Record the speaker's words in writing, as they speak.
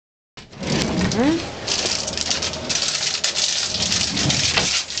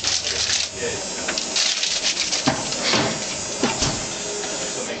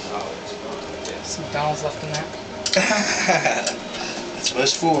Some McDonald's left in that. That's what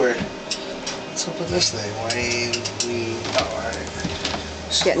it's for. What's up with this thing? Why ain't we... Oh, alright.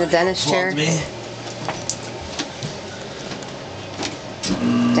 Getting a dentist chair.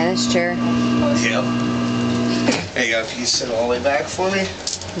 Dentist chair. Yep. There you go. If you sit all the way back for me.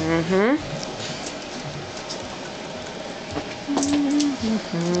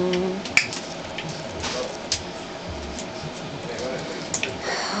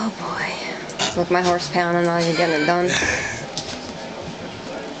 Oh boy. With my horse pounding, not even getting it done.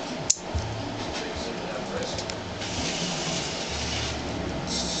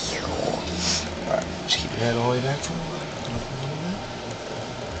 Alright, just keep your head all the way back for me.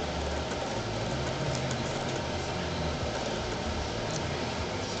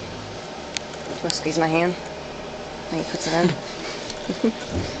 Do you want to squeeze my hand? And he puts it in. You can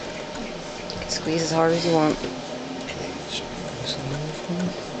squeeze as hard as you want.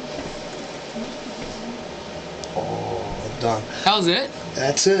 Oh, done. That was it?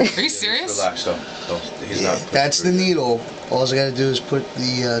 That's it. Are you serious? Relax, don't. He's not. That's the needle. All I gotta do is put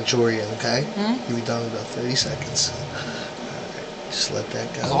the jewelry in, okay? Mm-hmm. You'll be done in about 30 seconds. Alright, just let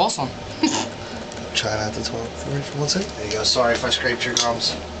that go. That was awesome. Try not to talk for 1 second. There you go. Sorry if I scraped your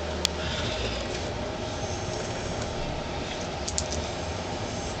gums.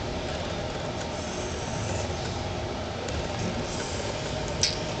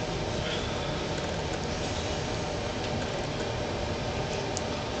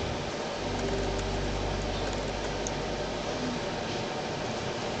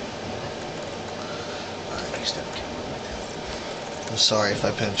 I'm sorry if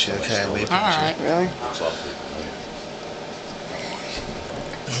I pinched you, okay? We pinched Alright. Really?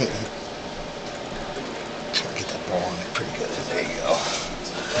 Try to get that ball on it pretty good. There you go.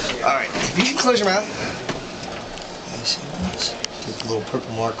 Alright, if you can close your mouth. Let me see this. Get the little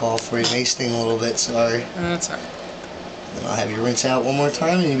purple mark off for you. May sting a little bit, sorry. That's alright. Then I'll have you rinse out one more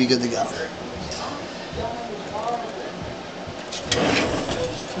time and you'll be good to go.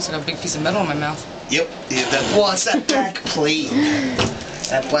 Feels like a big piece of metal in my mouth. Yep. Yeah, well, it's that back plate.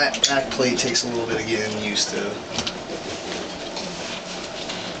 That back plate takes a little bit of getting used to.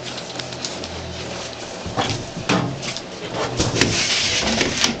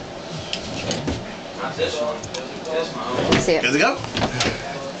 See it. Good to go?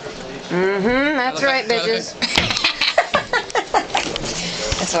 That's right, bitches.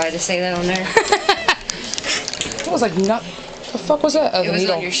 That's why I had to say that on there. It was like nut. The fuck was that? Oh, It was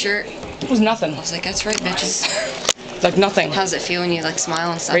needle. on your shirt. It was nothing. I was like, that's right, bitches. Like nothing. How's it feel when you like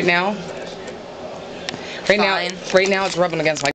smile and stuff? Right now? Right Fine. now it's rubbing against my